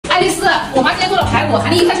丽丝，我妈今天做了排骨，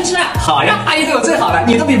喊你一块去吃。好呀，阿姨对我最好了，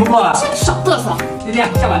你都比不过了。真少嘚瑟。弟弟，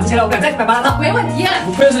下晚自习了，我们俩再去买麻辣烫。没问题。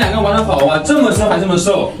不愧是两个人玩得好啊，这么凶还这么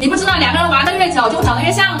瘦。你不知道两个人玩得越久，就长得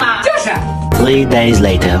越像吗？就是。 3 days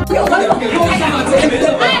later。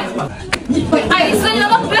喂，爱丽丝，你能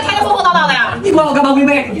不能不要天天疯疯叨叨的呀？你管我干嘛，微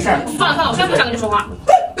微？你事儿。算了算了，我现在不想跟你说话。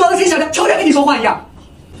搞得自己小的，成天跟你说话一样。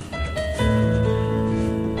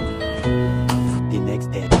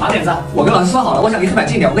 马点子，我跟老师说好了，我想离黑板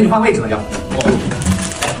近一点，我跟你换位置了要。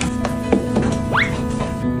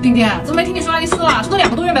丁丁，怎么没听你说爱丽丝了？这都2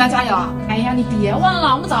个多月没来家里了。哎呀，你别忘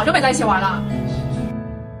了，我们早就没在一起玩了。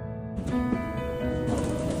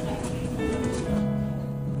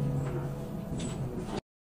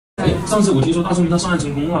哎，上次我听说大聪明他上岸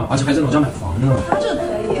成功了，而且还在老家买房呢。他这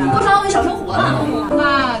可以啊，过上安稳小生活了。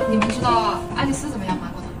那你们知道爱丽丝怎么样吗？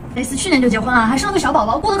过的？蕾丝去年就结婚了，还生了个小宝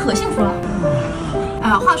宝，过得可幸福了。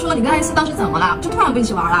 啊，话说你跟爱丽丝当时怎么了？就突然不一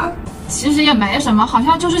起玩了？其实也没什么，好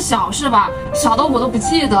像就是小事吧，小的我都不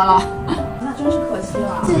记得了。那真是可惜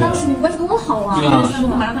了。记得当时你关系多好啊！对啊，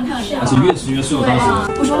马上看了一而且越吃越瘦，当时。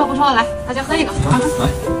不说了不说了，来，大家喝一个。来，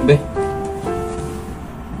一杯。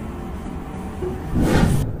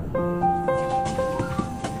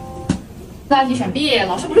大题选 B，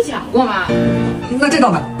 老师不是讲过吗？那这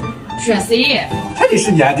道呢？选 C。还得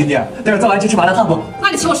是你啊，丁丁。待会儿做完去吃麻辣烫不？那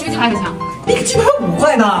你请我10个鸡排行不行？一个鸡排5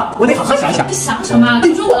块呢，我得好好想想。你想什么？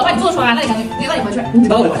你说我的话你做出来，那你赶紧回去。你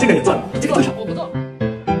等我，这个也做了，这个做啥？